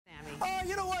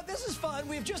You know what? This is fun.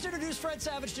 We've just introduced Fred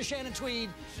Savage to Shannon Tweed.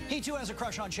 He, too, has a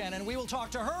crush on Shannon. We will talk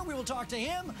to her. We will talk to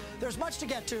him. There's much to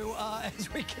get to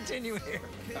as we continue here.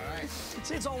 All right.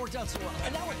 See, it's all worked out so well.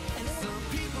 And now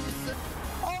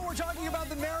we're talking about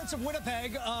the merits of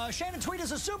Winnipeg. Shannon Tweed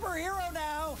is a superhero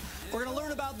now. We're going to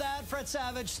learn about that. Fred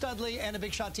Savage, Studley, and a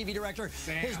Big Shot TV director.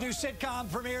 His new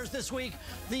sitcom premieres this week.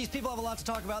 These people have a lot to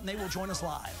talk about, and they will join us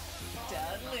live.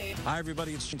 Dudley. Hi,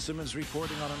 everybody. It's Gene Simmons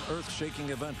reporting on an earth-shaking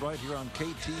event right here on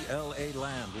KTLA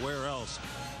land. Where else?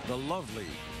 The lovely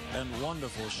and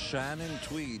wonderful Shannon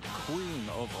Tweed, queen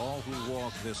of all who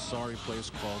walk this sorry place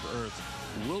called Earth,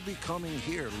 will be coming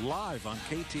here live on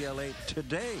KTLA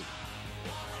today.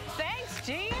 Thanks,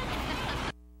 Gene.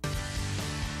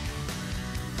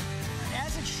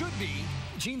 As it should be,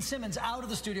 Gene Simmons out of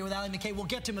the studio with Allie McKay. We'll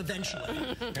get to him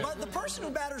eventually. But the person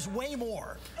who matters way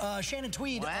more, Shannon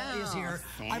Tweed, is here.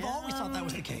 Sam. I've always thought that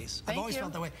was the case. I've always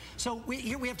felt that way. So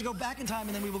here we have to go back in time,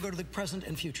 and then we will go to the present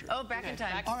and future. Oh, back in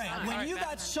time. All right. When you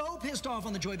got so pissed off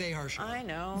on the Joy Behar show, I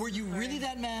know. Were you really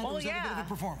that mad, or was that a bit of a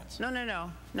performance?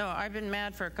 No, I've been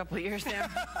mad for a couple of years now.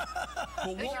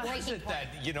 Well, what was it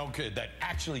that, that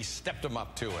actually stepped him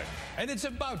up to it? And it's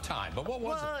about time, but what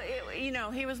was it?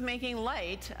 Well, he was making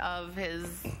light of his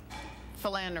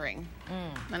philandering,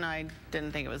 and I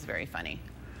didn't think it was very funny.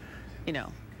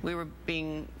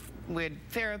 We had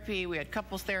therapy, we had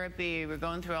couples therapy, we were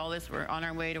going through all this, we're on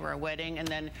our way to our wedding, and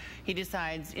then he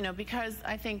decides, because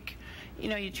I think,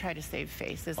 you try to save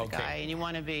face as a guy, and you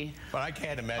want to be but I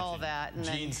can't imagine all that, and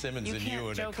Gene Simmons and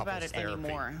you in a couples about it therapy.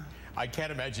 Anymore. I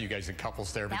can't imagine you guys in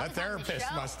couples therapy. That therapist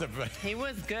must have been... He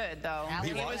was good, though.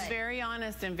 He was very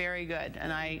honest and very good,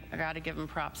 and I got to give him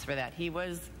props for that. He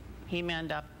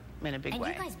manned up in a big way.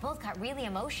 And you guys both got really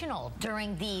emotional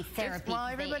during the therapy. Well,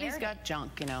 everybody's got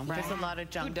junk, Right. There's a lot of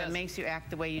junk that makes you act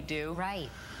the way you do. Right.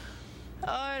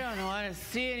 I don't want to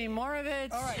see any more of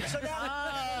it. All right, so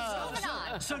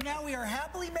now, so now we are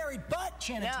happily married, but,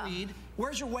 Shannon Tweed,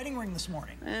 where's your wedding ring this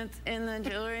morning? It's in the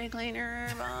jewelry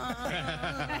cleaner box.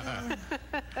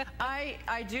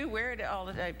 I do wear it all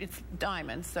the time. It's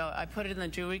diamonds, so I put it in the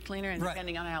jewelry cleaner, and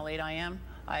depending on how late I am,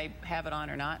 I have it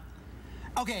on or not.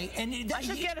 Okay, and I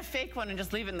should get a fake one and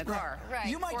just leave it in the car. Right.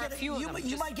 You might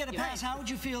get a pass. How would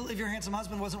you feel if your handsome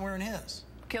husband wasn't wearing his?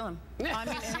 Kill him. I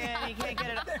mean, he can't get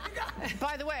it up.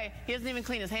 By the way, he doesn't even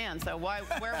clean his hands, so where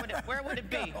would it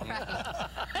be?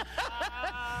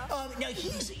 Now,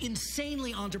 he's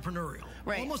insanely entrepreneurial.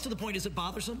 Right. Almost to the point, is it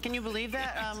bothersome? Can you believe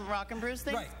that Rock and Bruce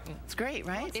thing? Right. It's great,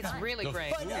 right? It's really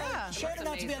great. But Shannon,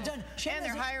 not to be undone. And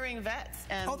they're hiring vets,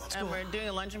 and we're doing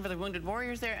a luncheon for the Wounded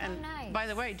Warriors there. And by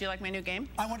the way, do you like my new game?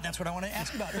 That's what I want to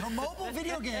ask about. A mobile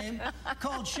video game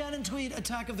called Shannon Tweed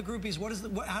Attack of the Groupies.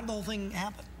 How did the whole thing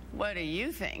happen? What do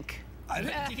you think?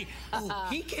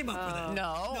 He came up with it.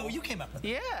 No, you came up with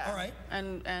it. Yeah. All right.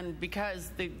 And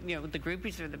because the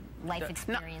groupies are the life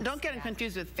experience. Don't get them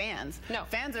confused with fans. No,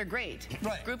 fans are great.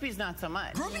 Right. Groupies not so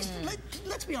much. Groupies.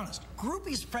 Let's be honest.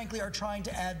 Groupies, frankly, are trying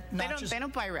to add. They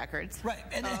don't buy records. Right.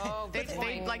 And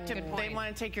they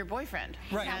want to take your boyfriend.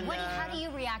 Right. Now, how do you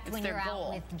react when you're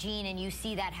out with Gene and you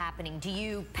see that happening? Do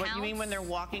you pounce? What you mean when they're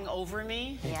walking over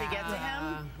me to get to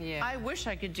him? Yeah. I wish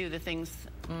I could do the things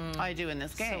I do in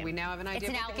this game. So we now have an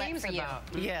idea what the game's about.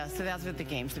 Yeah, so that's what the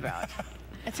game's about.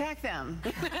 Attack them.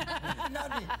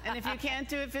 And if you can't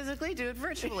do it physically, do it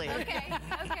virtually. Okay.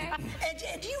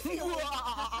 And do you feel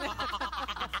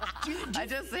I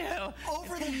just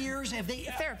over the years, have they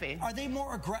therapy? Are they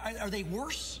more are they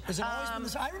worse? Has it always been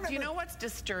this? I remember. Do you know what's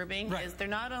disturbing is they're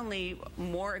not only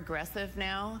more aggressive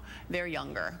now, they're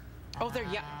younger. Oh, they're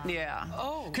yeah.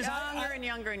 Oh, younger and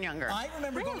younger and younger. I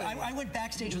remember going. I went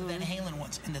backstage with Van Halen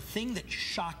once, and the thing that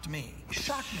shocked me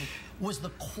was the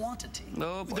quantity.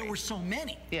 Oh boy. There were so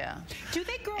many. Yeah. Do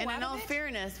they grow out of it? And in all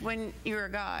fairness, when you're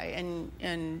a guy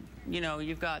and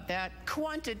you've got that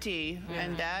quantity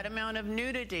and that amount of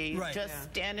nudity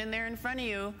standing there in front of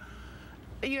you,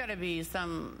 you got to be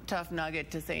some tough nugget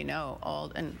to say no.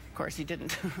 And of course he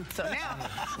didn't. So now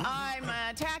I'm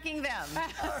attacking them.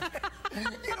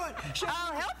 You know what?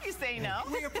 I'll help you say no.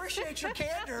 We appreciate your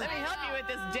candor. Let me help you with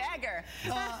this dagger.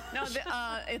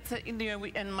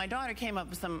 And my daughter came up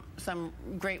with some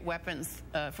great weapons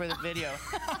for the video.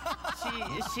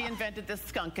 She invented this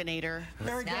skunkinator.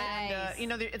 Very good.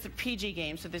 And, it's a PG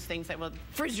game, so there's things that will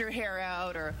frizz your hair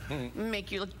out or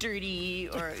make you look dirty,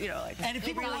 or And if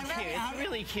people really cute. It's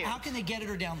really cute. How can they get it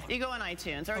or download it? You go on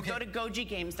iTunes or go to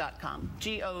GoGiGames.com.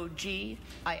 GoGii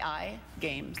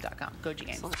Games.com. Goji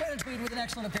Games. Shannon Tweed with an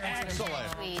excellent appearance.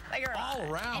 Excellent. All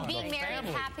around. And being married,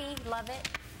 happy, love it.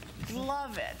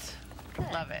 Love it.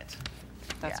 Good. Love it.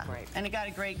 That's great. And it got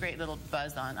a great little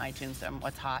buzz on iTunes.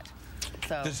 What's hot?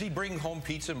 So does he bring home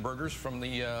pizza and burgers from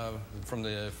the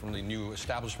new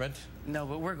establishment? No,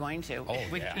 but we're going to.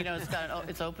 Oh, yeah. You know,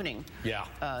 it's opening. Yeah.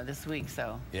 This week,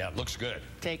 so. Yeah, it looks good.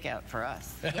 Takeout for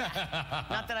us. Yeah.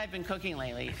 Not that I've been cooking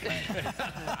lately.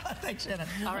 Thanks, Shannon.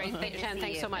 All right, Shannon,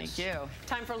 thanks so much. Thank you.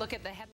 Time for a look at the headlines.